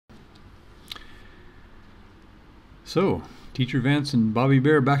So, Teacher Vance and Bobbi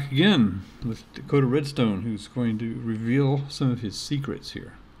Bear back again with Dakotah Redstone, who's going to reveal some of his secrets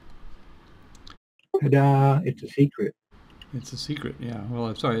here. Ta-da! It's a secret. It's a secret, yeah. Well,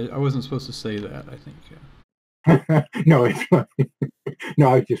 I'm sorry, I wasn't supposed to say that, I think. Yeah. No, it's not. No,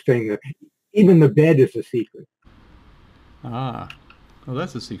 I was just saying that even the bed is a secret. Ah, oh,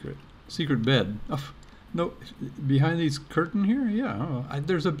 that's a secret. Secret bed. Oh, no, behind these curtain here? Yeah, oh,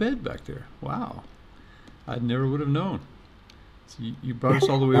 there's a bed back there. Wow. I never would have known. So you brought us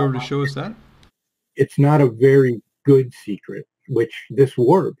all the way over to show us that? It's not a very good secret, which this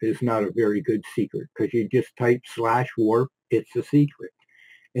warp is not a very good secret because you just type /warp, it's a secret.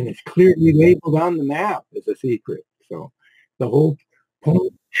 And it's clearly labeled on the map as a secret. So the whole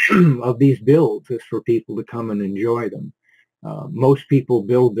point of these builds is for people to come and enjoy them. Most people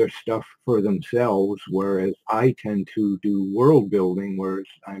build their stuff for themselves, whereas I tend to do world building, whereas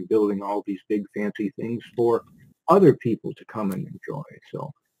I'm building all these big fancy things for other people to come and enjoy.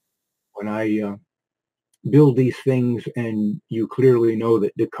 So when I build these things and you clearly know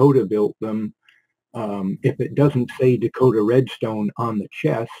that Dakotah built them, if it doesn't say Dakotah Redstone on the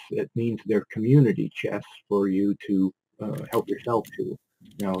chests, it means they're community chests for you to help yourself to.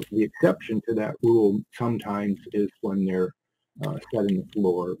 Now, the exception to that rule sometimes is when they're set in the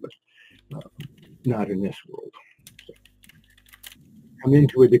floor, but not in this world. So, come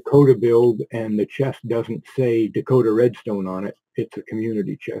into a Dakotah build and the chest doesn't say Dakotah Redstone on it, it's a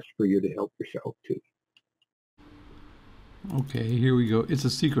community chest for you to help yourself to. Okay, here we go. It's a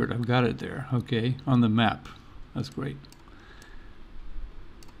secret. I've got it there. Okay, on the map. That's great.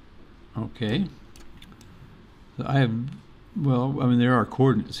 Okay. So I have, well, I mean, there are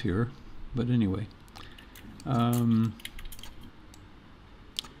coordinates here, but anyway.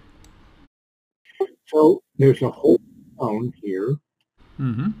 So there's a whole town here.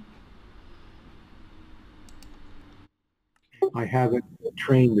 Mm-hmm. I haven't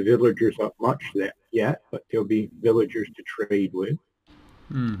trained the villagers up much yet, but there'll be villagers to trade with.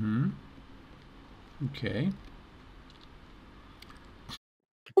 Mm-hmm. Okay.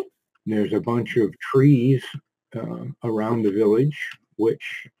 There's a bunch of trees around the village,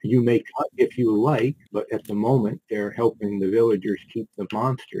 which you may cut if you like, but at the moment they're helping the villagers keep the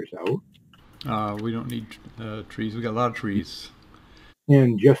monsters out. We don't need trees. We got a lot of trees.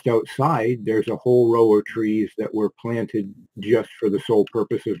 And just outside, there's a whole row of trees that were planted just for the sole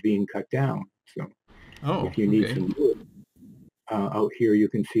purpose of being cut down. So if you need some wood, out here you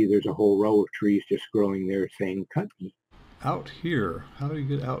can see there's a whole row of trees just growing there saying cut me. Out here? How do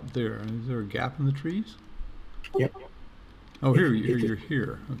you get out there? Is there a gap in the trees? Yep. Oh, you're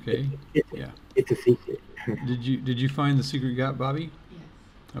here. Okay. Yeah. It's a secret. Did you find the secret gap, Bobbi? Yes.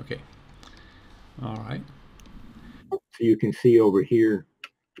 Okay. All right. So you can see over here,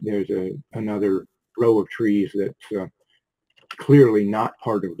 there's another row of trees that's clearly not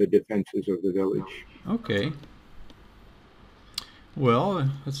part of the defenses of the village. Okay. Well,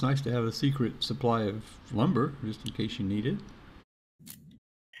 it's nice to have a secret supply of lumber, just in case you need it.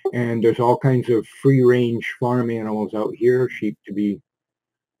 And there's all kinds of free-range farm animals out here, sheep to be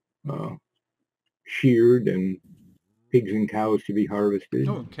sheared and pigs and cows to be harvested.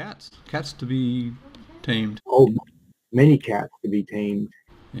 Oh, cats. Cats to be tamed. Oh, many cats to be tamed.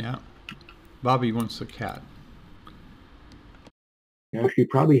 Yeah. Bobbi wants a cat. Now, she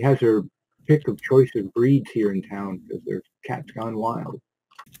probably has her pick of choice of breeds here in town because there's cats gone wild.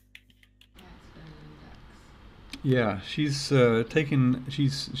 Yeah, she's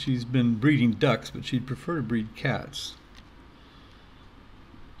she's been breeding ducks, but she'd prefer to breed cats.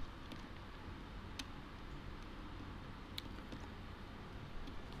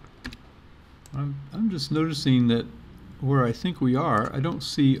 I'm just noticing that where I think we are, I don't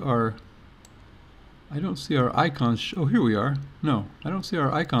see our icons. Oh, here we are. No, I don't see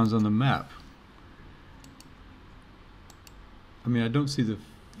our icons on the map. I mean, I don't see the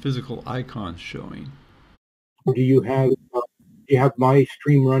physical icons showing. Do you have my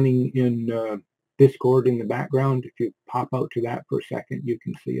stream running in Discord in the background? If you pop out to that for a second, you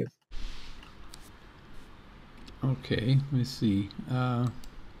can see us. Okay, let me see.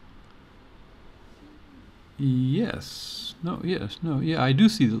 Yes. No, yes. No, yeah, I do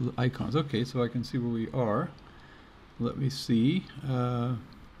see the icons. Okay, so I can see where we are. Let me see.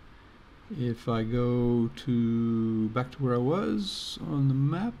 If I go back to where I was on the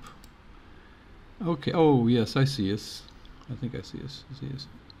map. Okay, oh, yes, I see us. I think I see us. I see us.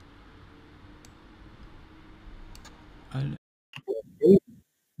 Okay.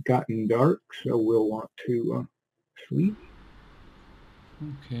 Gotten dark, so we'll want to sleep.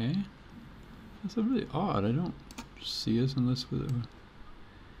 Okay. That's really odd. I don't see us unless with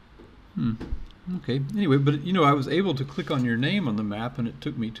Okay. Anyway, but you know, I was able to click on your name on the map, and it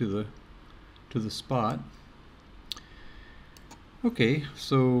took me to the spot. Okay,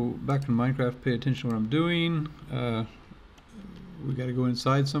 so back in Minecraft, pay attention to what I'm doing. We got to go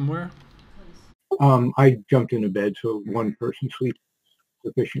inside somewhere. I jumped into bed, so one person sleep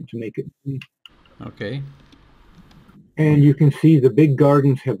is sufficient to make it. Okay. And you can see the big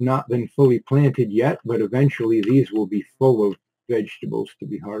gardens have not been fully planted yet, but eventually these will be full of vegetables to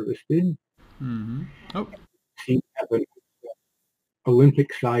be harvested. Mm-hmm. Oh. See, we have an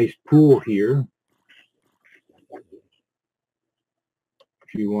Olympic-sized pool here.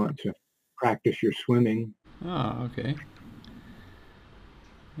 If you want to practice your swimming. Ah, okay.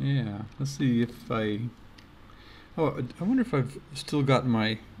 Yeah, let's see if I... Oh, I wonder if I've still got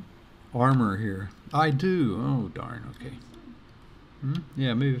my armor here. I do. Oh, darn, okay.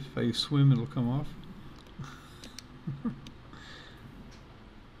 Yeah, maybe if I swim it'll come off.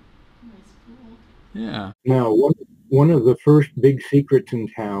 Yeah. Now, one of the first big secrets in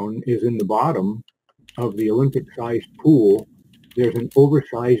town is in the bottom of the Olympic-sized pool. There's an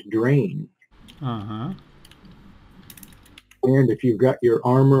oversized drain. Uh-huh. And if you've got your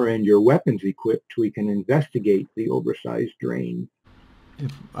armor and your weapons equipped, we can investigate the oversized drain.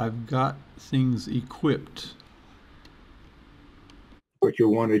 If I've got things equipped. But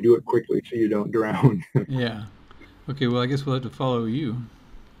you'll want to do it quickly so you don't drown. Yeah. Okay, well, I guess we'll have to follow you.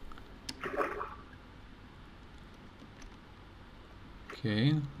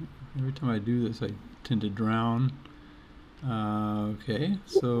 Okay. Every time I do this, I tend to drown. Okay,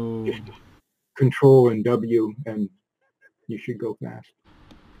 so... Control and W, and you should go fast.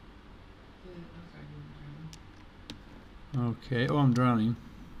 Okay. Oh, I'm drowning.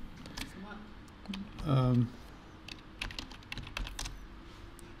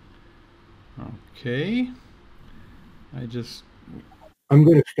 Okay. I'm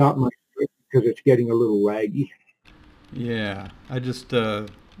going to stop my script because it's getting a little laggy. Yeah, I just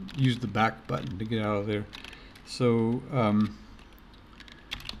used the back button to get out of there. So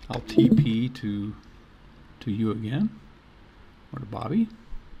I'll TP to you again, or to Bobby.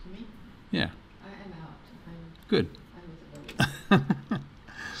 To me? Yeah. I'm out. Good.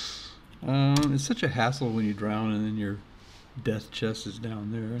 I'm with the It's such a hassle when you drown and then your death chest is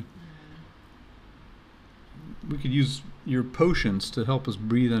down there. We could use your potions to help us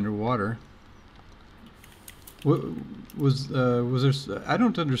breathe underwater. What was there? I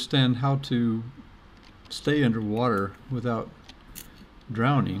don't understand how to stay underwater without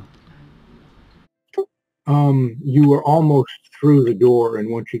drowning. You were almost through the door, and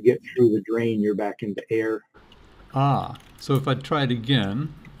once you get through the drain, you're back into air. Ah, so if I try it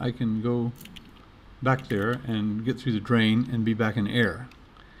again, I can go back there and get through the drain and be back in air.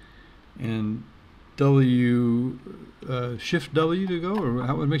 And shift W to go, or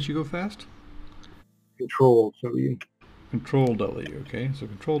how it makes you go fast? Control, so you... Control W, okay. So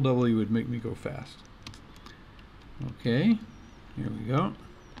Control W would make me go fast. Okay, here we go.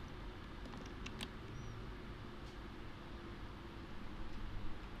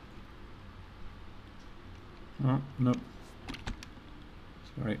 Oh, nope.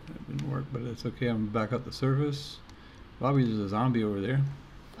 Sorry, that didn't work, but it's okay. I'm back up the surface. Bobby, there's a zombie over there.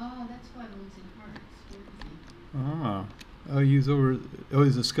 Oh, that's why I'm losing hearts. Where is he? Ah. Oh, he's over. Oh,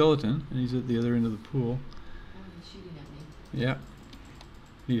 he's a skeleton, and he's at the other end of the pool. Oh, he's shooting at me. Yeah.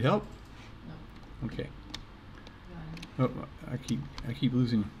 Need help? No. Okay. Got Oh, I keep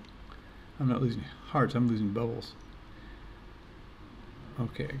losing. I'm not losing hearts. I'm losing bubbles.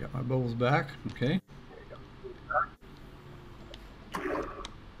 Okay, I got my bubbles back. Okay.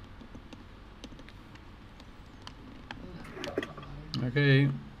 Okay,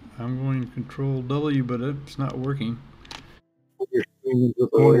 I'm going to Control W, but it's not working. You're swinging the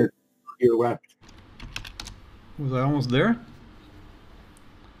corner to your left. Was I almost there?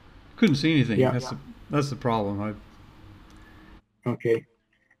 Couldn't see anything. Yeah. That's the problem. Okay.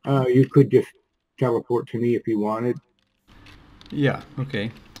 You could just teleport to me if you wanted. Yeah,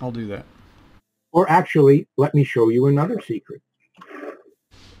 okay. I'll do that. Or actually, let me show you another secret.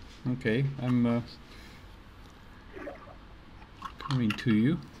 Okay, I'm coming to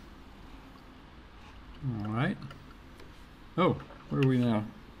you. All right. Oh, where are we now?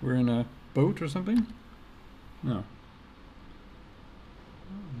 We're in a boat or something? No.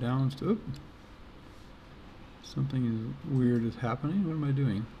 Down to... Oop. Something weird is happening. What am I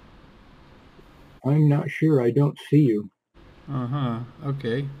doing? I'm not sure. I don't see you. Uh-huh.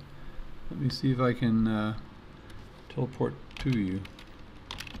 Okay. Let me see if I can teleport to you.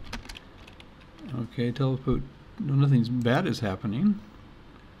 Okay, teleport. No, nothing bad is happening.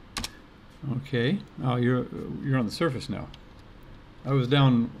 Okay. Oh, you're on the surface now. I was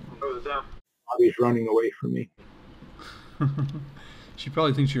down Bobby's running away from me. She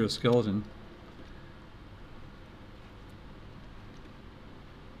probably thinks you're a skeleton.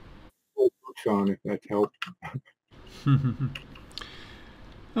 Books on if that's helped.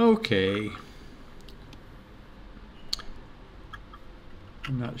 Okay.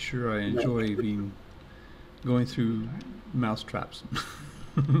 I'm not sure I enjoy going through mouse traps.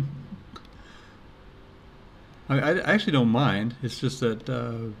 I actually don't mind. It's just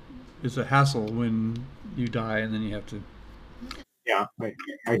that it's a hassle when you die and then you have to. Yeah, I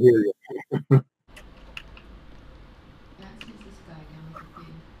hear you. That sees this guy down with the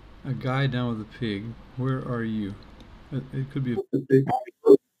pig. A guy down with a pig. Where are you? It could be.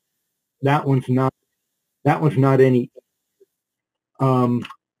 That one's not. That one's not any.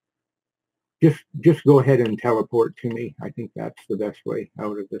 Just go ahead and teleport to me. I think that's the best way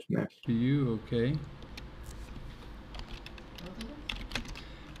out of this mess. To you, okay. Both of us?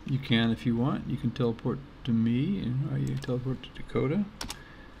 You can if you want. You can teleport to me, and you teleport to Dakotah.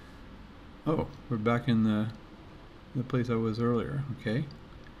 Oh, we're back in the place I was earlier. Okay.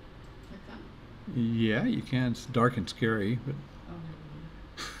 Like that? Yeah, you can. It's dark and scary, but Oh, never mind.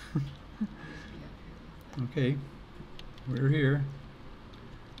 I'll just be up here. okay. We're here.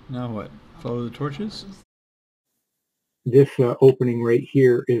 Now what? Follow the torches? This opening right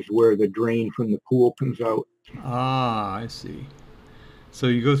here is where the drain from the pool comes out. Ah, I see. So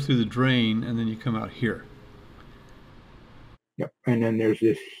you go through the drain and then you come out here. Yep. And then there's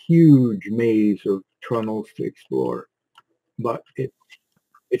this huge maze of tunnels to explore. But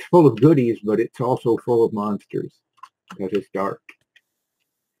it's full of goodies, but it's also full of monsters because it's dark.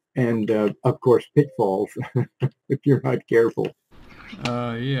 And of course, pitfalls if you're not careful.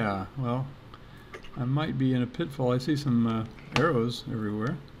 Yeah, well, I might be in a pitfall. I see some arrows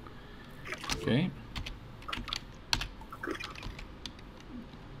everywhere. Okay.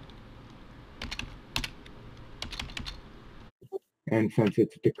 And since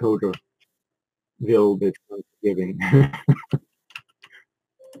it's Dakotahville, it's Thanksgiving.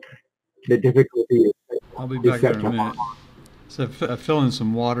 The difficulty is I'll be back there in a set minute. So I fell in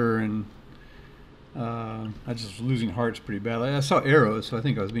some water and I just was losing hearts pretty badly. I saw arrows, so I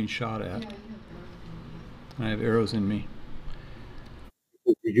think I was being shot at. Yeah, you have arrows in I have arrows in me.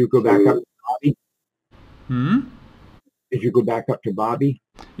 Did you go back up to Bobby? Hmm? Did you go back up to Bobby?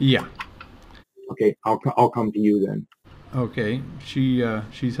 Yeah. Okay, I'll come to you then. Okay.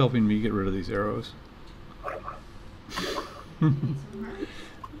 She's helping me get rid of these arrows. you. Need some hearts?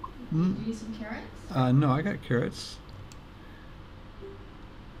 Do you need some carrots? No, I got carrots.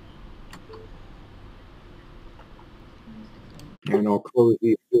 And I'll close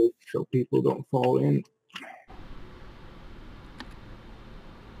these gates so people don't fall in.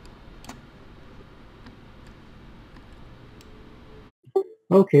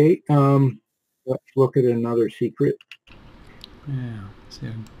 Okay, let's look at another secret. Yeah. See,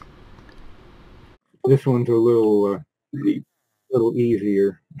 This one's a little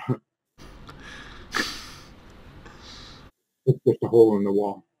easier. It's just a hole in the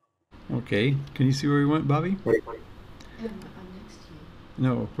wall. okay. Can you see where he went, Bobby? Right. I'm next to you.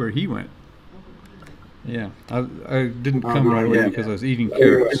 No, where he went. Oh, where Yeah. I didn't Oh, come right away yeah. because I was eating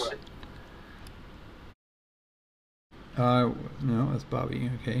carrots. No, that's Bobby.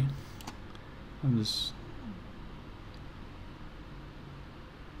 Okay. I'm just.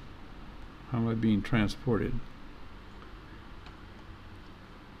 How am I being transported?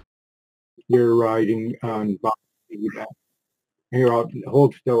 You're riding on Bobby. Here, I'll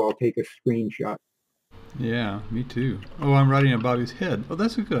hold still. I'll take a screenshot. Yeah, me too. Oh, I'm riding on Bobby's head. Oh,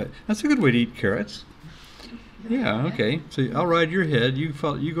 that's a good way to eat carrots. Yeah. Okay. So I'll ride your head. You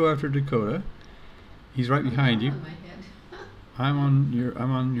go after Dakotah. He's right behind you. On my head. I'm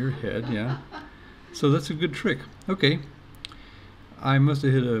on your head. Yeah. So that's a good trick. Okay. I must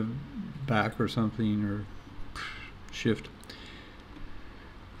have hit a back or something or shift.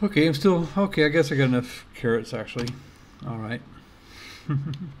 Okay, I'm still okay. I guess I got enough carrots actually. All right.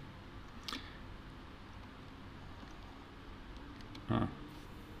 Huh.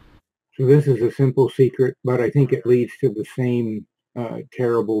 So this is a simple secret, but I think it leads to the same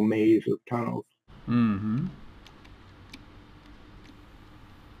terrible maze of tunnels. Mm-hmm.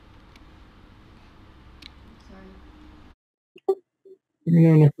 Sorry. And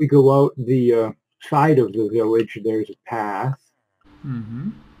then if we go out the side of the village, there's a path. Mm-hmm.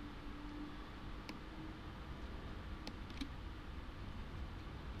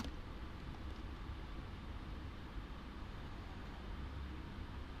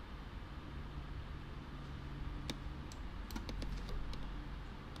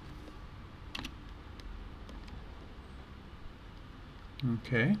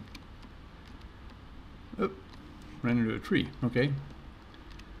 Okay. Oop, ran into a tree. Okay.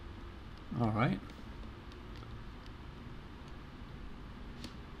 All right.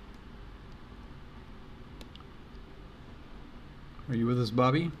 Are you with us,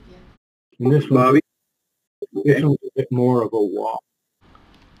 Bobby? Yeah. And this one, this one's a bit more of a walk.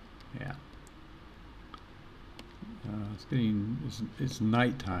 Yeah. It's getting, it's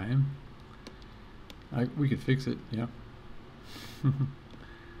nighttime. We could fix it, yeah.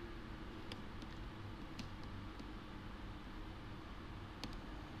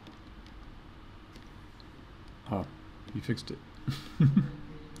 Oh, you fixed it. And the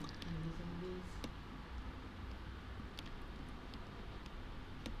zombies.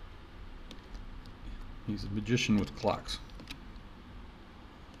 He's a magician with clocks.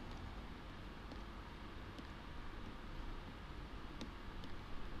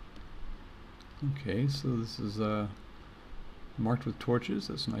 Okay, so this is marked with torches.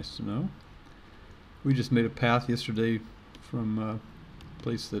 That's nice to know. We just made a path yesterday from a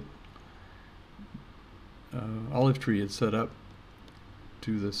place that Olive Tree had set up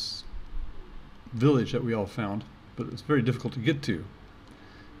to this village that we all found, but it was very difficult to get to.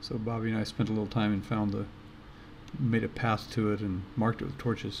 So Bobby and I spent a little time and made a path to it and marked it with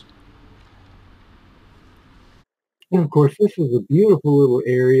torches. And of course, this is a beautiful little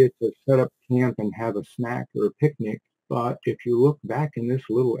area to set up camp and have a snack or a picnic. But if you look back in this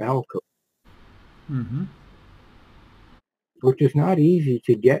little alcove, Mm-hmm. which is not easy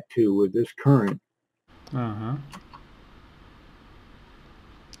to get to with this current, Uh-huh.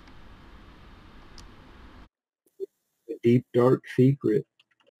 a deep, dark secret.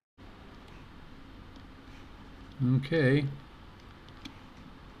 Okay.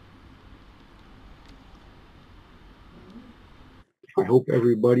 I hope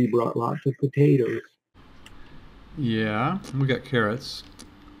everybody brought lots of potatoes. Yeah, we got carrots.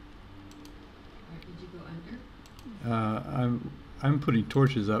 Or did you go under? I'm putting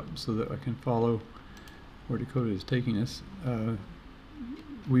torches up so that I can follow where Dakotah is taking us.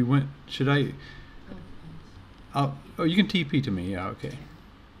 We went. Should I? Oh, Oh, you can TP to me. Yeah. Okay.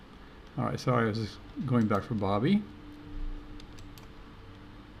 All right. Sorry, I was going back for Bobby.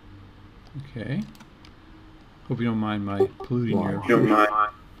 Okay. Hope you don't mind my polluting your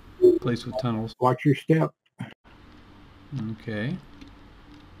place with tunnels. Watch your step. Okay.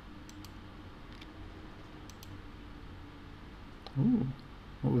 Ooh,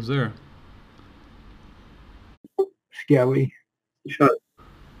 what was there? Skelly.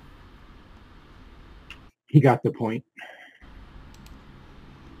 He got the point.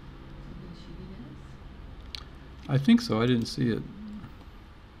 something shooting at us? I think so. I didn't see it.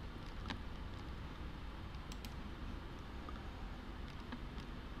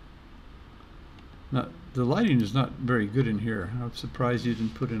 Now, the lighting is not very good in here. I'm surprised you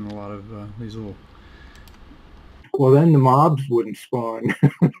didn't put in a lot of these little... Well, then the mobs wouldn't spawn.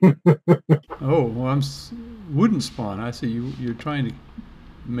 Oh, well, wouldn't spawn. I see. You're trying to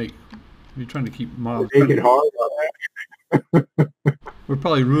make... You're trying to keep mobs... Make it hard. We're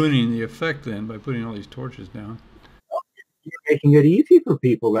probably ruining the effect then by putting all these torches down. You're making it easy for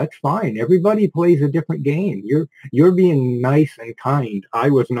people. That's fine. Everybody plays a different game. You're being nice and kind. I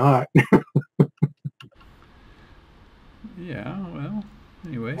was not. Yeah, well,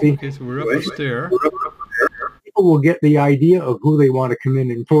 anyway. See? Okay, so we're up the stair. People will get the idea of who they want to come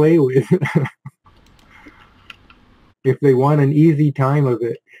in and play with. If they want an easy time of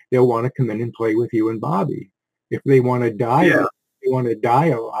it, they'll want to come in and play with you and Bobby. If they want to die, they want to die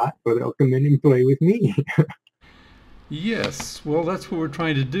a lot, so they'll come in and play with me. Yes, well, that's what we're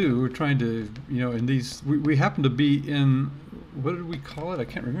trying to do. We're trying to, in these, we happen to be in, what did we call it? I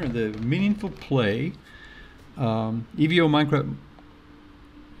can't remember. The Meaningful Play, EVO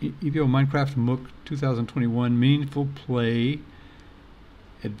Minecraft MOOC 2021 Meaningful Play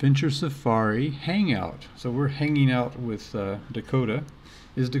Adventure Safari Hangout. So we're hanging out with Dakotah.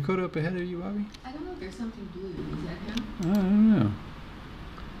 Is Dakotah up ahead of you, Bobby? I don't know. There's something blue. Is that him? I don't know.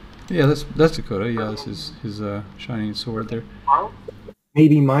 Yeah, that's Dakotah. Yeah, this is his shining sword there.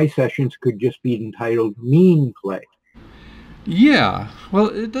 Maybe my sessions could just be entitled Mean Play. Yeah, well,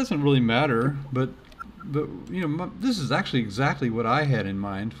 it doesn't really matter, but this is actually exactly what I had in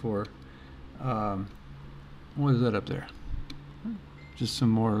mind for. What is that up there? Just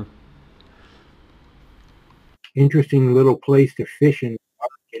some more. Interesting little place to fish in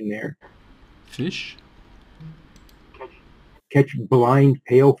there. Fish? Catch blind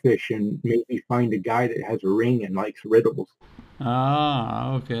palefish and maybe find a guy that has a ring and likes riddles.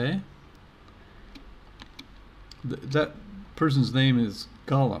 Ah, okay. That person's name is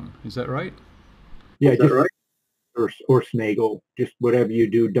Gollum. Is that right? Yeah, just right? or Snaggle. Just whatever you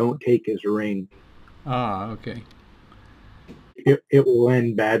do, don't take his ring. Ah, okay. It will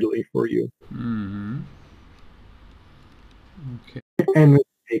end badly for you. Mm-hmm. Okay. And it'll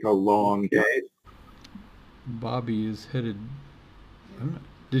take a long time. Bobby is headed.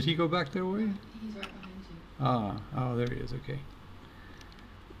 Did he go back that way? He's right behind you. Ah, oh, there he is. Okay.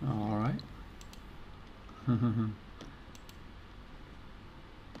 All right.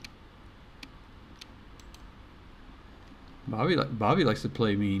 Bobby likes to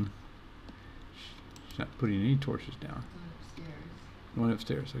play mean. She's not putting any torches down. Going upstairs. One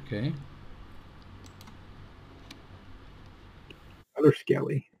upstairs. Okay. Another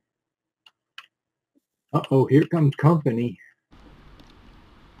skelly. Uh-oh, here comes company.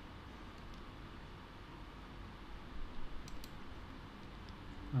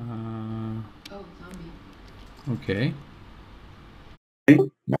 Oh, zombie. Okay.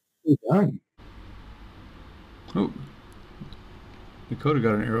 Nicely done. Oh. Dakotah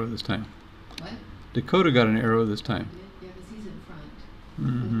got an arrow this time. What? Dakotah got an arrow this time. Yeah, because he's in front.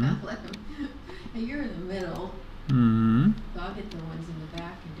 Mm-hmm. Not let him. And you're in the middle. Mm-hmm. So I'll get the ones in the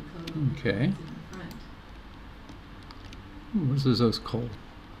back and Dakotah will get Okay. the ones in the front. Ooh, what's this coal?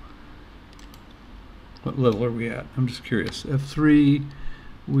 What level are we at? I'm just curious. F3,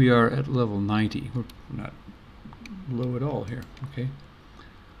 we are at level 90. We're not low at all here. Okay.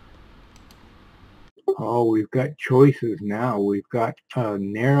 Oh, we've got choices now. We've got a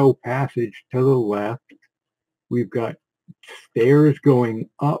narrow passage to the left. We've got stairs going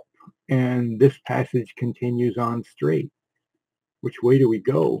up, and this passage continues on straight. Which way do we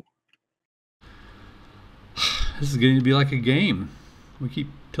go? This is getting to be like a game. We keep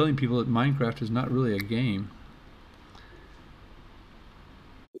telling people that Minecraft is not really a game.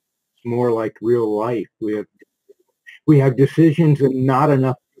 It's more like real life. We have decisions and not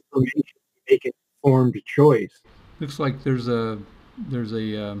enough information to make an informed choice. Looks like there's a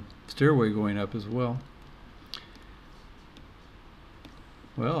stairway going up as well.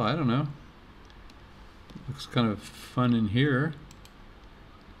 Well, I don't know. Looks kind of fun in here.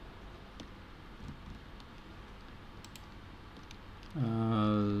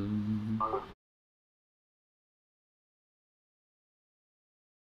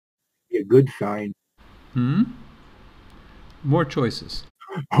 Be a good sign. More choices.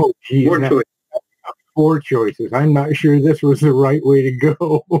 Oh, geez. Four choices. I'm not sure this was the right way to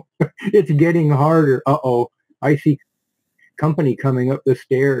go. It's getting harder. Uh-oh. I see company coming up the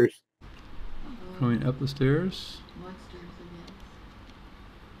stairs. Coming up the stairs? Monsters again.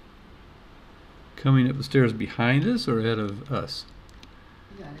 Coming up the stairs behind us or ahead of us?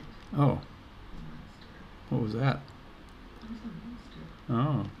 You got it. Oh, A monster. what was that? There's a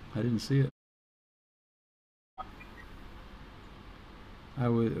monster. Oh, I didn't see it.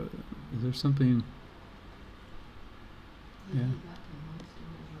 Is there something? Yeah. You got the monster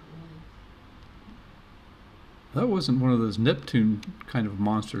whatever it was. That wasn't one of those Neptune kind of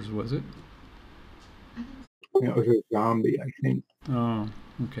monsters, was it? I think It was a zombie, I think. Oh,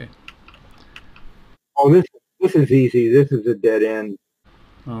 okay. Oh, this is easy. This is a dead end.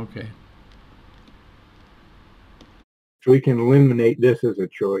 Okay. So we can eliminate this as a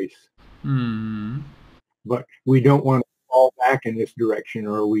choice. Hmm. But we don't want to fall back in this direction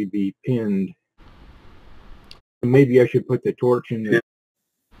or we'd be pinned. Maybe I should put the torch in the...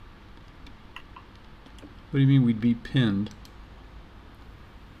 What do you mean we'd be pinned?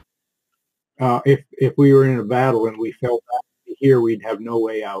 If we were in a battle and we fell back here, we'd have no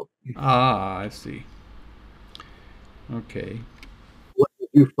way out. Ah, I see. Okay. What did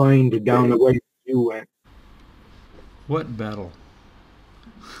you find down the way you went? What battle?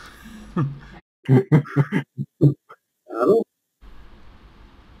 Battle?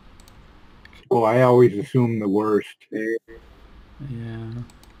 Oh, I always assume the worst. Yeah.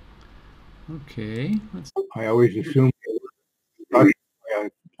 Okay. I always assume rushed by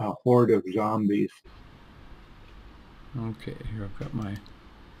a horde of zombies. Okay, here I've got my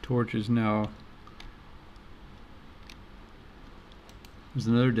torches now. There's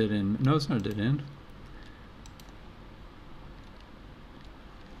another dead end. No, it's not a dead end.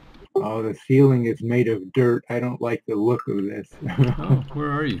 Oh, the ceiling is made of dirt. I don't like the look of this. Oh,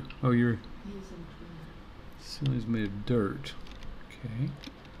 where are you? Oh, he's in between. ceiling's made of dirt. Okay. I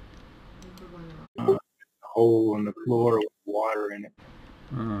think we're going the wrong. A hole in the floor with water in it.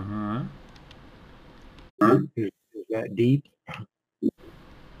 Uh-huh. Is that deep?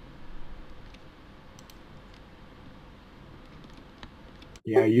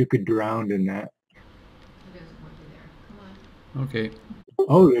 Yeah, you could drown in that. He doesn't want you there. Come on. Okay.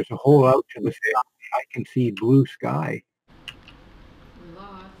 Oh, there's a hole out to the sky. I can see blue sky. We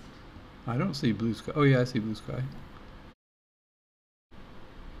lost. I don't see blue sky. Oh, yeah, I see blue sky.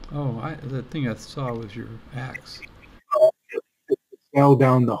 Oh, that thing I saw was your axe. If you fell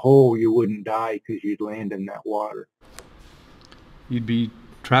down the hole, you wouldn't die because you'd land in that water. You'd be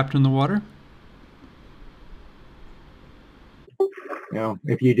trapped in the water? You know,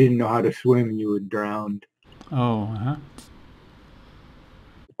 if you didn't know how to swim, you would drown. Oh, huh.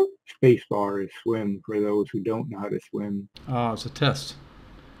 Spacebar is swim for those who don't know how to swim. Oh, it's a test.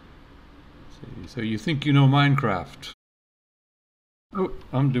 So you think you know Minecraft? Oh,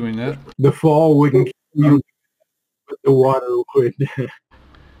 I'm doing that. The fall wouldn't kill you, but the water would.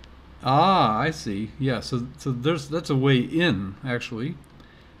 Ah, I see. Yeah, so that's a way in, actually.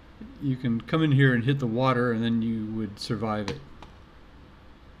 You can come in here and hit the water, and then you would survive it.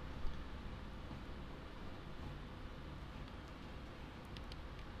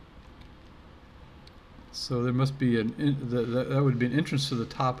 So there must be that would be an entrance to the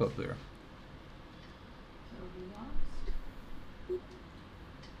top up there. So we lost.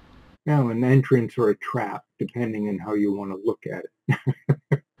 Now, an entrance or a trap, depending on how you want to look at it.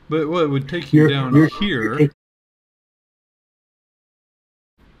 But well, it would take you down here.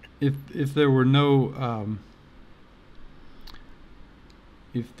 If there were no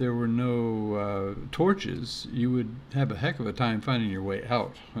torches, you would have a heck of a time finding your way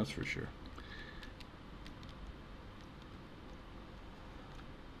out. That's for sure.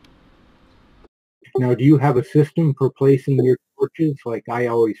 Now, do you have a system for placing your torches? Like I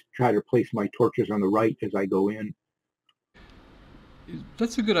always try to place my torches on the right as I go in.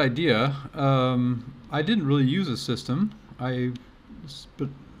 That's a good idea. I didn't really use a system. But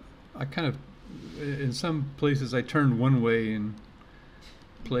I kind of, in some places, I turned one way in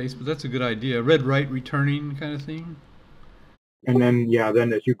place. But that's a good idea. Red right returning kind of thing. And then, yeah,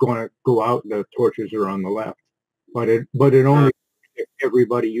 then as you're going to go out, the torches are on the left. But it only if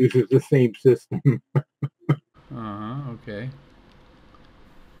everybody uses the same system. Okay.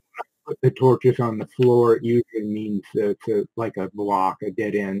 Put the torches on the floor, it usually means it's like a block, a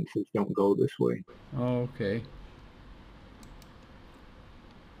dead end, says don't go this way. Okay.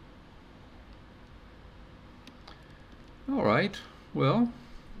 All right. Well, Go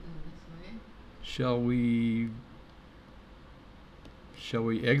this way. shall we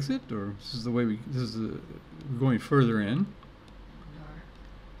exit, or this is the way we're going further in? Dark.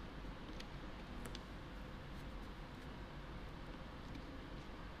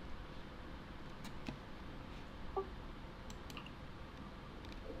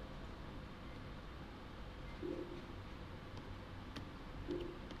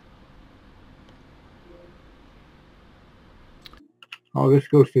 Oh, this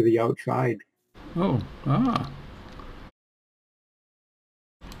goes to the outside. Oh,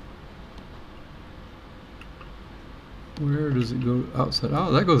 where does it go outside?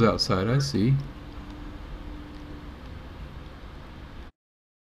 Oh, that goes outside, I see.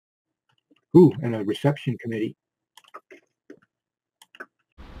 Ooh, and a reception committee. Are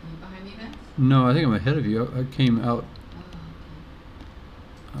you behind me, Vance? No, I think I'm ahead of you. I came out.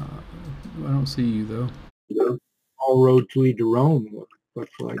 Oh, I don't see you, though. All roads lead to Rome,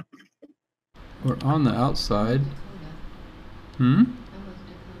 looks like. We're on the outside. Dakotah. Hmm? That was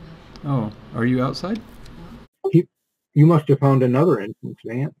Dakotah. Oh, are you outside? No? You must have found another entrance,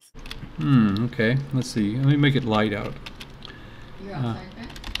 Vance. Okay. Let's see. Let me make it light out. You're outside,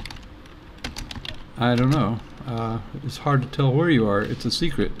 Vance? I don't know. It's hard to tell where you are. It's a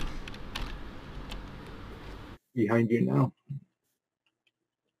secret. Behind you now.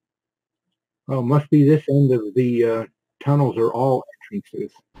 Oh, must be this end of the tunnels are all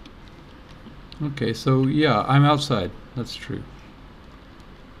entrances. Okay, so yeah, I'm outside. That's true.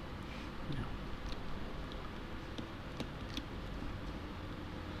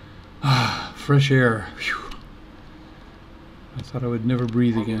 Ah, fresh air. Whew. I thought I would never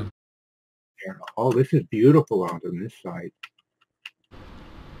breathe again. Oh, this is beautiful out on this side.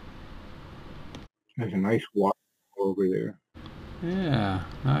 There's a nice water over there. Yeah,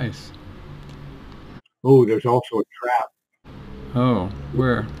 nice. Oh, there's also a trap. Oh,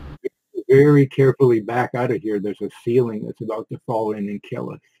 where? Very carefully back out of here. There's a ceiling that's about to fall in and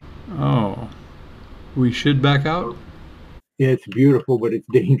kill us. Oh, we should back out? Yeah, it's beautiful, but it's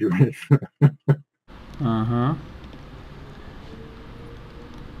dangerous. Uh-huh.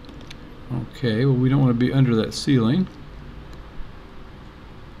 Okay, well, we don't want to be under that ceiling.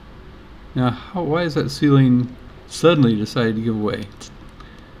 Now, why is that ceiling suddenly decided to give way?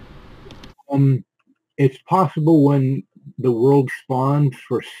 It's possible when the world spawns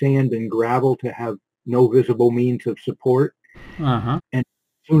for sand and gravel to have no visible means of support. Uh-huh. And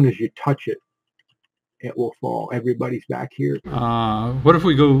as soon as you touch it, it will fall. Everybody's back here. What if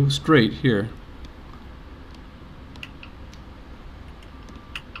we go straight here?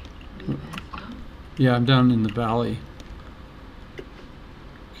 Yeah, I'm down in the valley.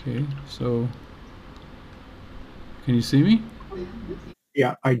 Okay, so can you see me?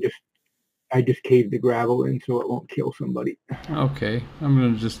 Yeah, I just caved the gravel in so it won't kill somebody. Okay, I'm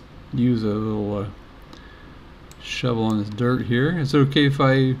gonna just use a little shovel on this dirt here. Is it okay if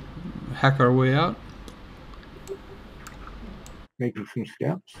I hack our way out? Making some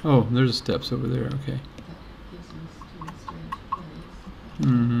steps. Oh, there's steps over there. Okay.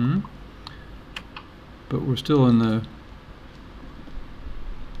 Mm-hmm. But we're still in the...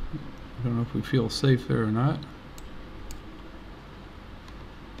 I don't know if we feel safe there or not.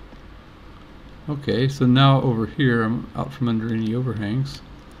 Okay, so now over here, I'm out from under any overhangs.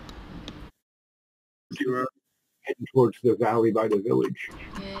 You're heading towards the valley by the village.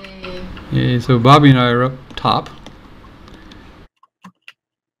 Yay, so Bobby and I are up top.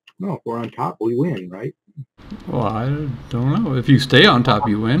 No, if we're on top, we win, right? Well, I don't know. If you stay on top,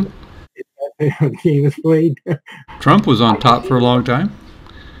 you win. The game is played. Trump was on top for a long time.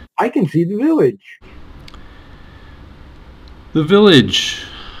 I can see the village. The village.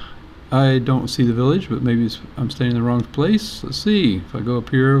 I don't see the village, but maybe I'm staying in the wrong place. Let's see. If I go up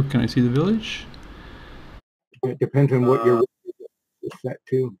here, can I see the village? It depends on what your is set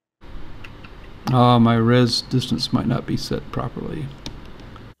to. My res distance might not be set properly.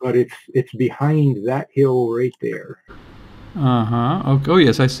 But it's behind that hill right there. Uh-huh. Oh,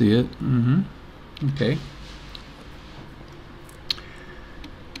 yes, I see it. Mm-hmm. Okay.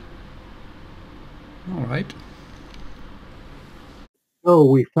 All right. So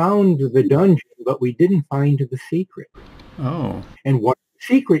we found the dungeon, but we didn't find the secret. Oh. And what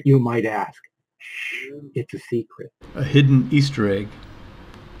secret, you might ask? It's a secret. A hidden Easter egg.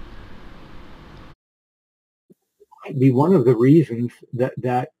 Might be one of the reasons that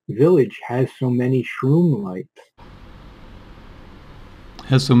that village has so many shroom lights.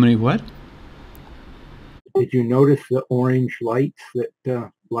 Has so many what? Did you notice the orange lights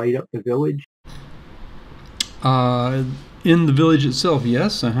that light up the village? In the village itself,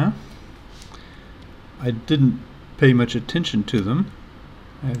 yes. Uh-huh. I didn't pay much attention to them.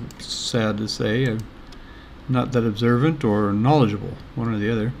 I'm sad to say. I'm not that observant or knowledgeable, one or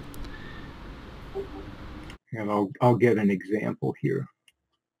the other. And I'll get an example here.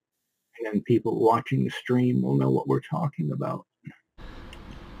 And then people watching the stream will know what we're talking about.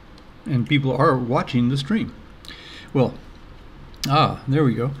 And people are watching the stream. Well, there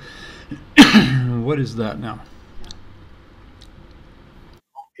we go. What is that now?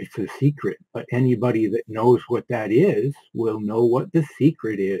 It's a secret, but anybody that knows what that is will know what the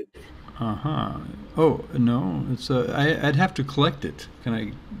secret is. Uh-huh. Oh, no, it's I'd have to collect it. Can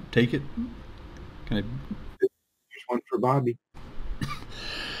I take it? Can I? There's one for Bobby.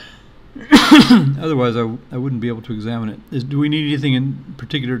 Otherwise, I wouldn't be able to examine it. Do we need anything in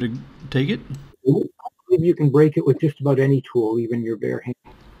particular to take it? I believe you can break it with just about any tool, even your bare hand.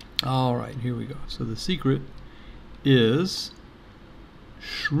 All right, here we go. So the secret is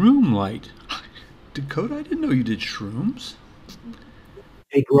shroom light. Dakotah, I didn't know you did shrooms.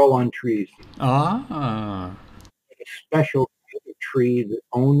 They grow on trees. Ah. A special kind of tree that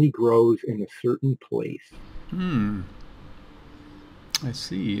only grows in a certain place. I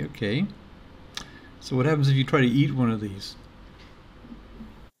see. Okay. So what happens if you try to eat one of these?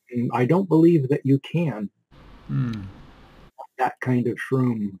 I don't believe that you can. That kind of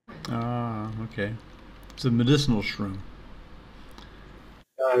shroom. Ah, okay. It's a medicinal shroom.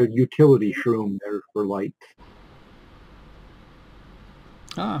 Utility shroom there for light.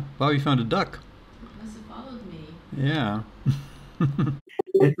 Ah, Bobby found a duck. It must have followed me. Yeah.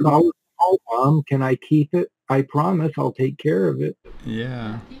 It's all, oh, Mom, can I keep it? I promise I'll take care of it.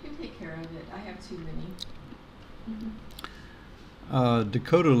 Yeah. You can take care of it. I have too many.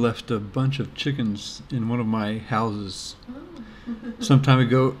 Dakotah left a bunch of chickens in one of my houses some time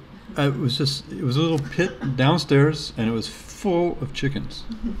ago. It was a little pit downstairs, and it was full of chickens.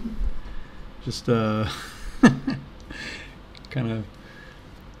 Just kind of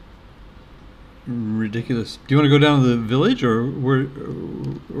ridiculous. Do you want to go down to the village, or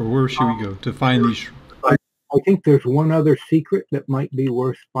where should we go to find these? I think there's one other secret that might be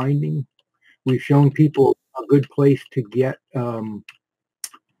worth finding. We've shown people a good place to get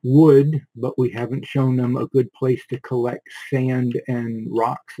wood, but we haven't shown them a good place to collect sand and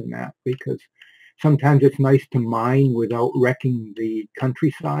rocks and that, because sometimes it's nice to mine without wrecking the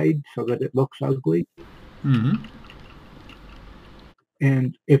countryside so that it looks ugly. Mm-hmm.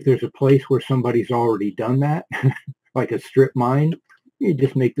 And if there's a place where somebody's already done that, like a strip mine, you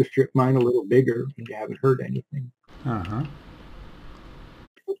just make the strip mine a little bigger and you haven't heard anything. Uh-huh.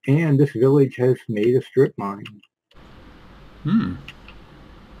 And this village has made a strip mine.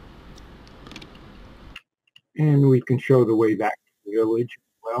 And we can show the way back to the village as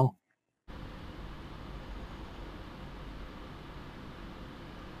well.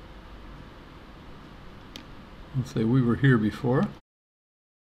 Let's say we were here before.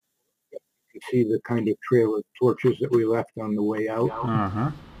 You can see the kind of trail of torches that we left on the way out. Uh-huh.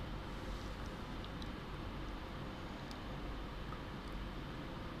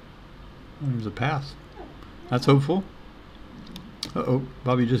 There's a path. That's hopeful. Uh-oh,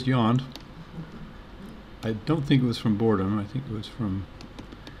 Bobby just yawned. I don't think it was from boredom. I think it was from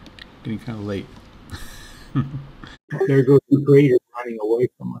getting kind of late. There goes the crater running away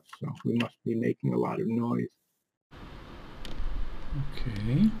from us, so we must be making a lot of noise.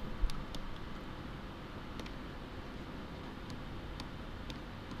 Okay.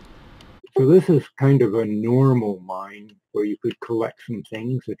 So this is kind of a normal mine where you could collect some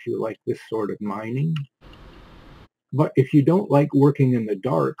things if you like this sort of mining. But if you don't like working in the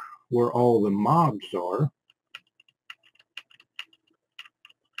dark where all the mobs are,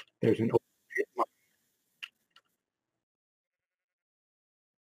 there's an open pit mine.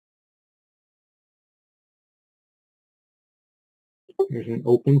 There's an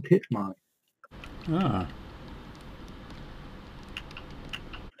open pit mine. Ah.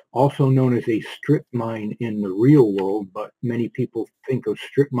 Also known as a strip mine in the real world, but many people think of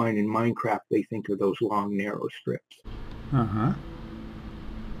strip mine in Minecraft, they think of those long, narrow strips. Uh-huh.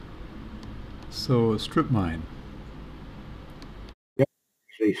 So a strip mine. Yep.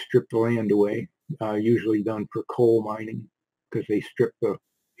 They strip the land away, usually done for coal mining, because they strip the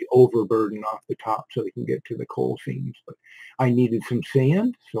overburden off the top so they can get to the coal seams. But I needed some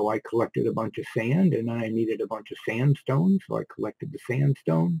sand, so I collected a bunch of sand, and then I needed a bunch of sandstone, so I collected the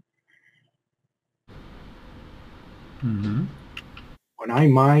sandstone. Mm-hmm. When I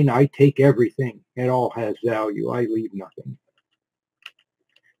mine, I take everything. It all has value. I leave nothing.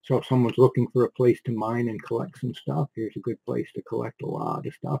 So if someone's looking for a place to mine and collect some stuff, here's a good place to collect a lot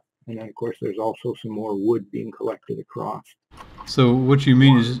of stuff. And then, of course, there's also some more wood being collected across. So what you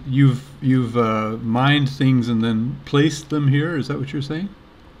mean is you've mined things and then placed them here? Is that what you're saying?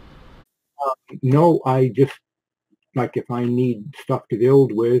 No, I just, like if I need stuff to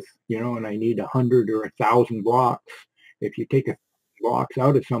build with, you know, and I need 100 or 1,000 blocks, if you take 1,000 blocks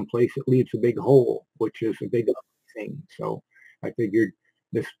out of some place, it leaves a big hole, which is a big thing. So I figured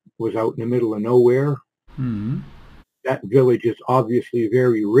this was out in the middle of nowhere. Mm-hmm. That village is obviously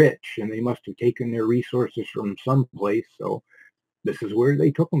very rich, and they must have taken their resources from someplace. So this is where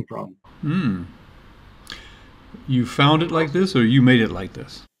they took them from. Hmm. You found it like this, or you made it like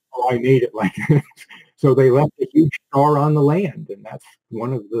this? Oh, I made it like this. So they left a huge scar on the land, and that's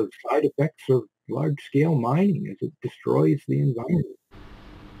one of the side effects of large-scale mining, is it destroys the environment.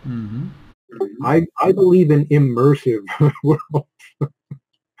 Mm-hmm. I believe in immersive worlds.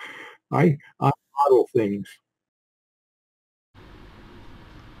 I model things.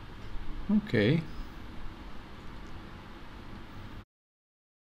 Okay.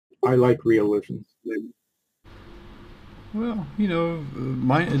 I like realism. Well, you know,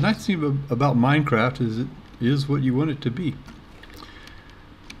 the nice thing about Minecraft is it is what you want it to be.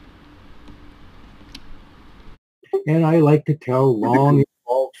 And I like to tell long,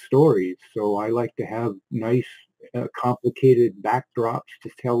 involved stories. So I like to have nice, complicated backdrops to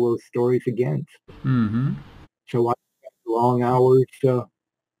tell those stories against. Mm-hmm. So I spend long hours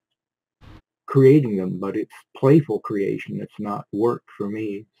creating them, but it's playful creation. It's not work for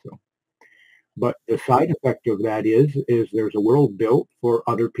me. So, but the side effect of that is there's a world built for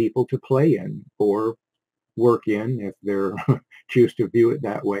other people to play in or work in if they're choose to view it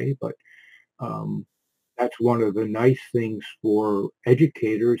that way. But that's one of the nice things for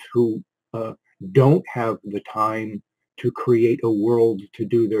educators who don't have the time to create a world to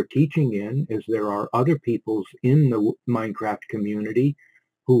do their teaching in, is there are other peoples in the Minecraft community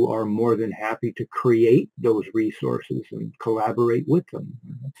who are more than happy to create those resources and collaborate with them.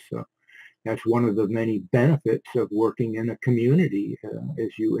 That's one of the many benefits of working in a community,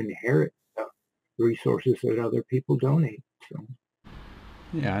 is you inherit resources that other people donate. So.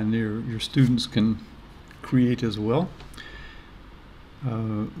 Yeah, and your students can create as well.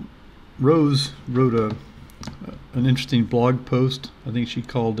 Rose wrote an interesting blog post. I think she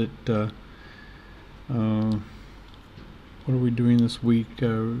called it what are we doing this week?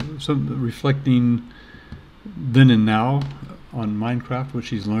 Some reflecting then and now on Minecraft, what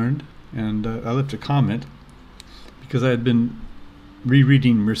she's learned. And I left a comment because I had been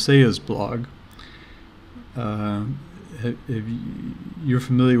rereading Mircea's blog. You're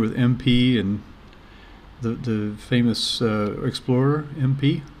familiar with MP and the famous explorer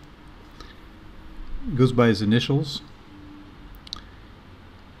MP? It goes by his initials.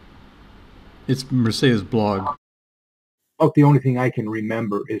 It's Mercea's blog. About the only thing I can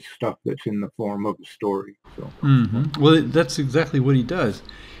remember is stuff that's in the form of a story. So. Well, that's exactly what he does.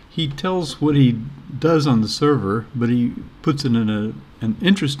 He tells what he does on the server, but he puts it in an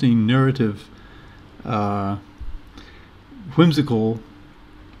interesting narrative, whimsical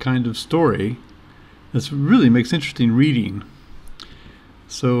kind of story that really makes interesting reading.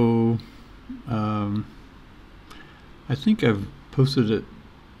 So I think I've posted it.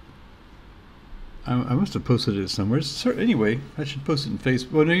 I must have posted it somewhere. Anyway, I should post it in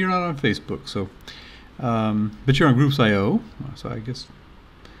Facebook. Well, no, you're not on Facebook, so but you're on Groups.io, so I guess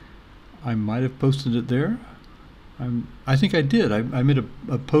I might have posted it there. I think I did. I made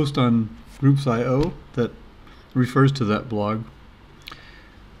a post on Groups.io that refers to that blog.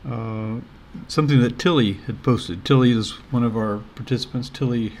 Something that Tilly had posted. Tilly is one of our participants,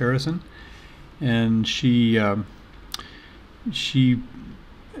 Tilly Harrison, and she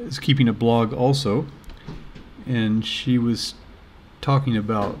is keeping a blog also, and she was talking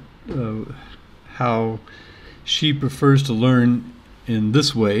about how she prefers to learn in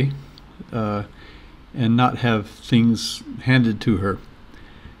this way and not have things handed to her.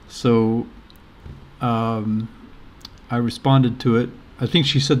 So I responded to it. I think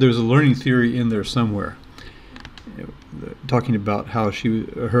she said there's a learning theory in there somewhere, talking about how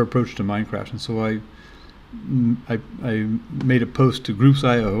her approach to Minecraft. And so I made a post to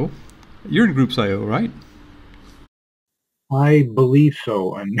Groups.io. You're in Groups.io, right? I believe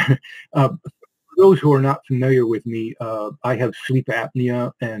so. And for those who are not familiar with me, I have sleep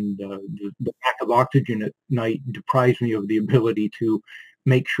apnea, and the lack of oxygen at night deprives me of the ability to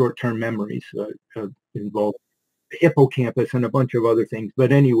make short-term memories involved the hippocampus and a bunch of other things.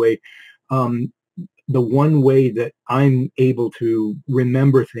 But anyway, the one way that I'm able to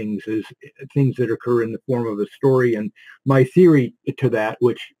remember things is things that occur in the form of a story. And my theory to that,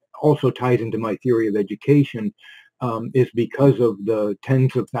 which also ties into my theory of education, is because of the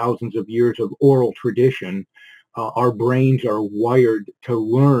tens of thousands of years of oral tradition, our brains are wired to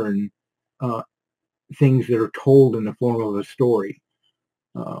learn things that are told in the form of a story.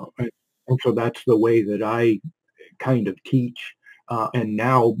 And so that's the way that I kind of teach. And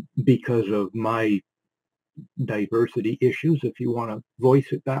now, because of my diversity issues, if you want to voice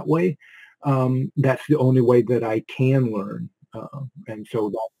it that way, that's the only way that I can learn. And so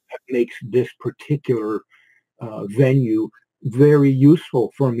that makes this particular venue very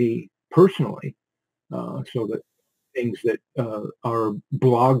useful for me personally, so that things that are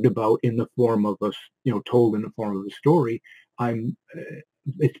blogged about in the form of a, told in the form of a story,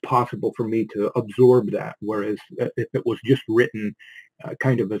 it's possible for me to absorb that. Whereas if it was just written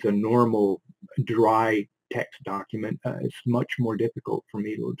kind of as a normal dry text document, it's much more difficult for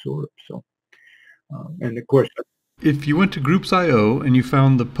me to absorb. So, and of course, if you went to Groups.io and you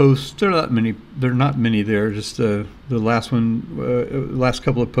found the posts, there are not many there. Just the last one, last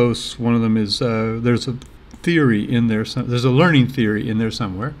couple of posts. One of them is there's a theory in there. There's a learning theory in there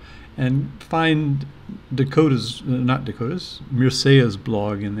somewhere, and find Mercea's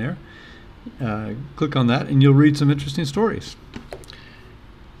blog in there. Click on that, and you'll read some interesting stories.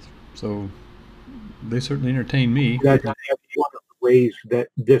 So they certainly entertain me. That's one of the ways that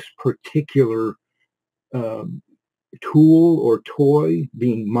this particular tool or toy,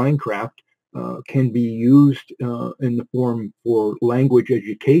 being Minecraft, can be used in the form for language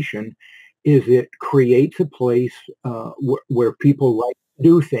education, is it creates a place where people like to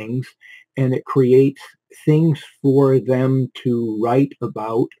do things, and it creates things for them to write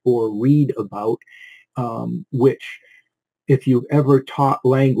about or read about, which, if you've ever taught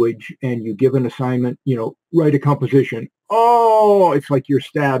language and you give an assignment, write a composition, it's like you're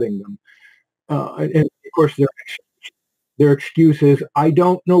stabbing them. And of course, their excuse is, I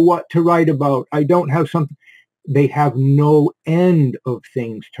don't know what to write about. I don't have something. They have no end of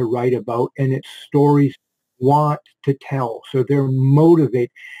things to write about, and it's stories they want to tell. So they're motivated,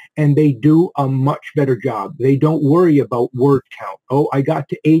 and they do a much better job. They don't worry about word count. Oh, I got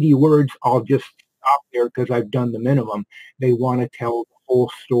to 80 words. I'll just stop there because I've done the minimum. They want to tell the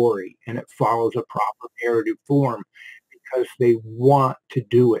whole story, and it follows a proper narrative form because they want to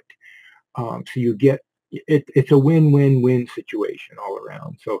do it. So you get it's a win-win-win situation all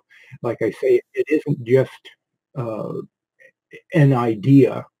around. So, like I say, it isn't just an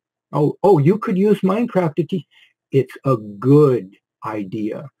idea. Oh, you could use Minecraft to teach. It's a good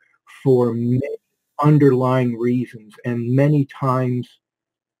idea for many underlying reasons, and many times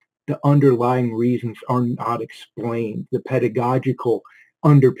the underlying reasons are not explained. The pedagogical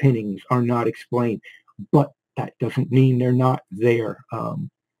underpinnings are not explained, but that doesn't mean they're not there.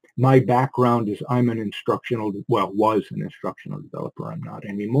 My background is was an instructional developer. I'm not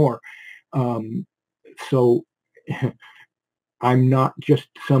anymore. So I'm not just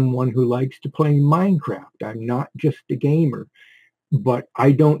someone who likes to play Minecraft. I'm not just a gamer, but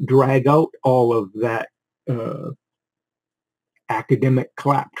I don't drag out all of that academic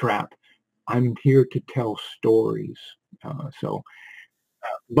claptrap. I'm here to tell stories.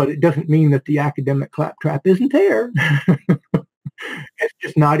 But it doesn't mean that the academic claptrap isn't there. It's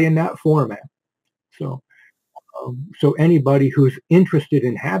just not in that format. So anybody who's interested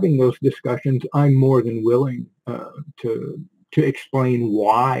in having those discussions, I'm more than willing to explain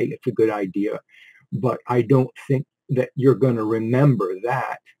why it's a good idea. But I don't think that you're going to remember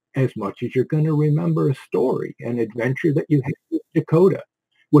that as much as you're going to remember a story, an adventure that you had with Dakotah,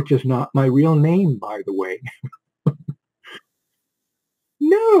 which is not my real name, by the way.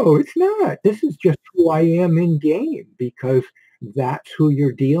 No, it's not. This is just who I am in game, because that's who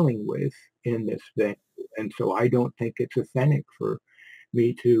you're dealing with in this thing. And so I don't think it's authentic for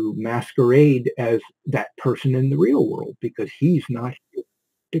me to masquerade as that person in the real world, because he's not here.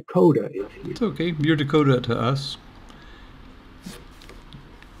 Dakotah is here. It's okay. You're Dakotah to us.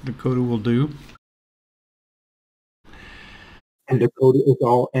 Dakotah will do. And Dakotah is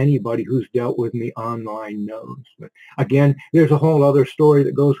all anybody who's dealt with me online knows. But again, there's a whole other story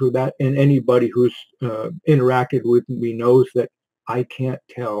that goes with that, and anybody who's interacted with me knows that I can't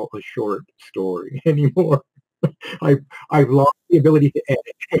tell a short story anymore. I've lost the ability to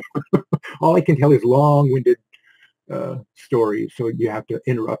edit. All I can tell is long-winded stories, so you have to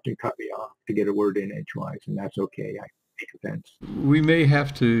interrupt and cut me off to get a word in edgewise, and that's okay. I take offense. We may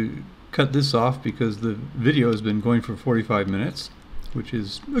have to cut this off because the video has been going for 45 minutes, which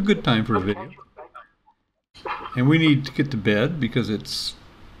is a good time for a video. And we need to get to bed because it's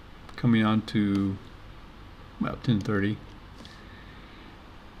coming on to about 10:30.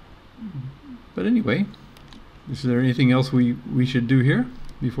 But anyway, is there anything else we should do here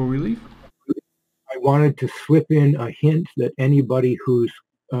before we leave? I wanted to slip in a hint that anybody who's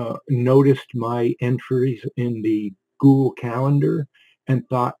noticed my entries in the Google Calendar and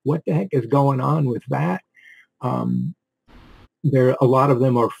thought, what the heck is going on with that? A lot of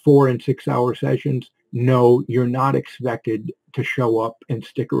them are 4 and 6 hour sessions. No, you're not expected to show up and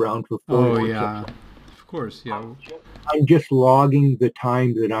stick around for 4 Oh, or yeah. 6 hours. Of course, yeah. I'm just logging the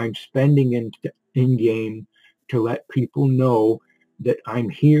time that I'm spending in game to let people know that I'm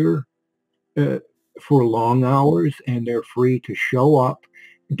here for long hours, and they're free to show up,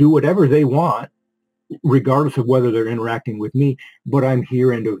 do whatever they want, regardless of whether they're interacting with me, but I'm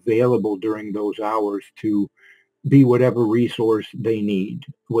here and available during those hours to be whatever resource they need,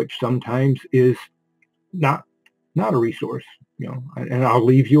 which sometimes is not a resource, and I'll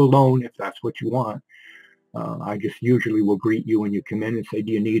leave you alone if that's what you want. I just usually will greet you when you come in and say,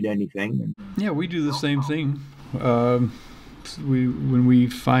 do you need anything? And yeah, we do the same thing. When we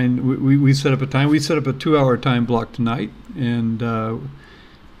find, we set up a time, we set up a 2-hour time block tonight, and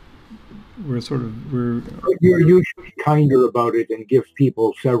you're usually kinder about it and give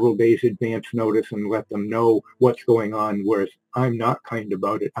people several days advance notice and let them know what's going on, whereas I'm not kind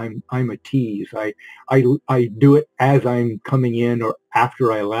about it. I'm a tease. I do it as I'm coming in or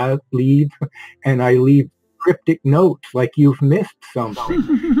after I leave, and I leave cryptic notes like you've missed something,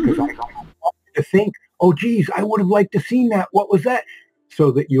 because I want to think, oh geez, I would have liked to seen that. What was that?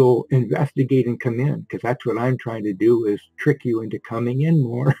 So that you'll investigate and come in, because that's what I'm trying to do, is trick you into coming in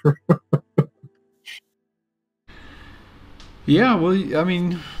more. Yeah, well, I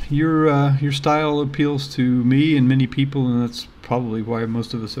mean, your style appeals to me and many people, and that's probably why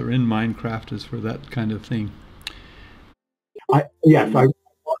most of us are in Minecraft, is for that kind of thing. Yes, I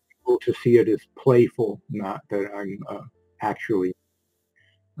want people to see it as playful, not that I'm actually,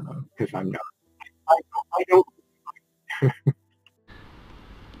 because I'm not. I don't.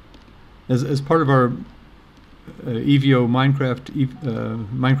 As part of our EVO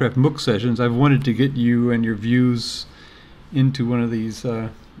Minecraft MOOC sessions, I've wanted to get you and your views into one of these,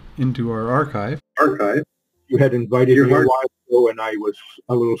 into our archive. You had invited me a while ago, and I was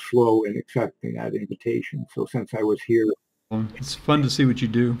a little slow in accepting that invitation. So since I was here, it's fun to see what you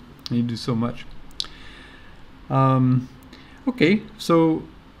do. You do so much. Okay, so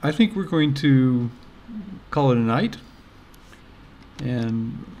I think we're going to call it a night,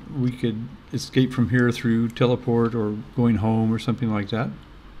 and we could escape from here through teleport or going home or something like that.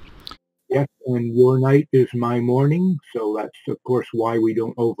 Yes, and your night is my morning, so that's of course why we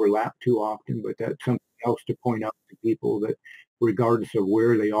don't overlap too often, but that's something else to point out to people, that regardless of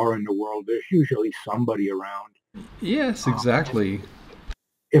where they are in the world, there's usually somebody around. Yes, exactly.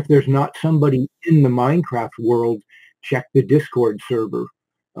 If there's not somebody in the Minecraft world, check the Discord server.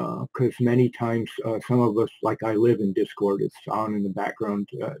 because many times some of us, like I live in Discord, it's on in the background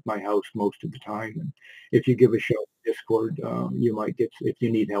at my house most of the time. And if you give a shout in Discord, you might get, if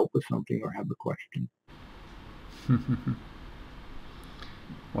you need help with something or have a question.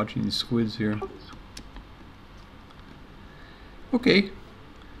 Watching the squids here. Okay.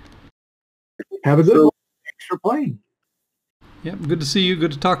 Have a good one. Thanks for playing. Yep, good to see you.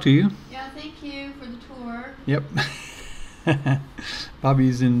 Good to talk to you. Yeah, thank you for the tour. Yep.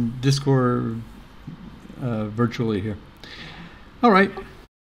 Bobby's in Discord virtually here. All right.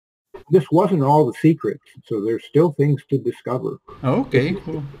 This wasn't all the secrets, so there's still things to discover. Oh, okay.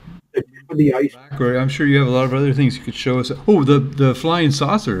 Well, The ice. I'm sure you have a lot of other things you could show us. Oh, the flying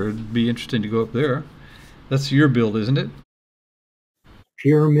saucer. It'd be interesting to go up there. That's your build, isn't it?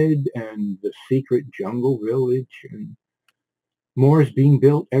 Pyramid and the secret jungle village, and more is being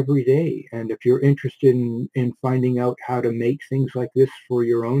built every day. And if you're interested in finding out how to make things like this for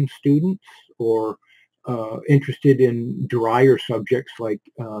your own students, or interested in drier subjects like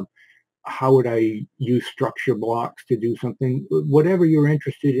how would I use structure blocks to do something, whatever you're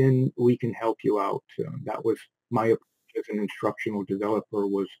interested in, we can help you out. That was my approach as an instructional developer,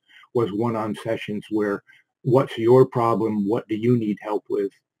 was one-on sessions where what's your problem, what do you need help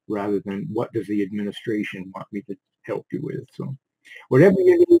with, rather than what does the administration want me to help you with. So whatever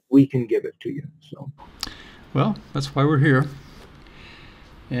you need, we can give it to you. So, well, that's why we're here.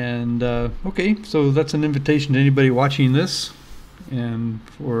 And okay, so that's an invitation to anybody watching this. And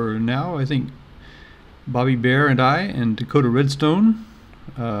for now, I think Bobbi Bear and I and Dakotah Redstone,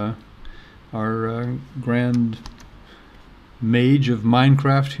 our grand mage of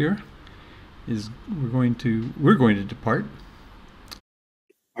Minecraft here, we're going to depart.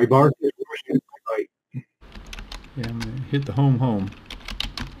 my bark is worse than my bite. Yeah, I'm gonna hit the home.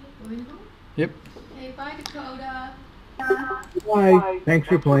 Going home? Yep. Okay, bye, Dakotah. Bye. Thanks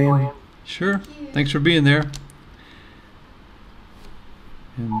for playing. Sure. Thank you. Thanks for being there.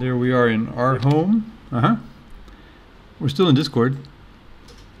 And there we are in our home. We're still in Discord.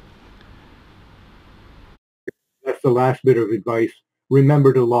 That's the last bit of advice.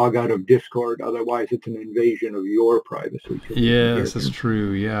 Remember to log out of Discord, otherwise it's an invasion of your privacy. Yes, that's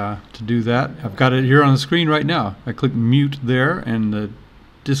true. Yeah, to do that, I've got it here on the screen right now. I click mute there and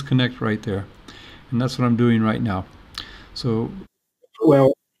disconnect right there. And that's what I'm doing right now. So,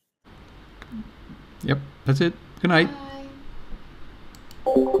 well, yep, that's it. Good night.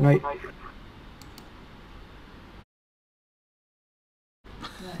 Bye. night.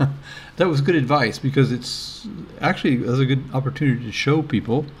 That was good advice, because it's actually a good opportunity to show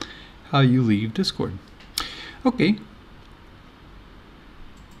people how you leave Discord. Okay.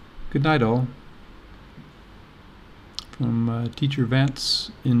 Good night, all. From Teacher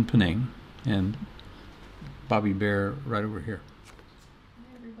Vance in Penang and Bobbi Bear right over here.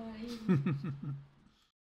 Bye, everybody.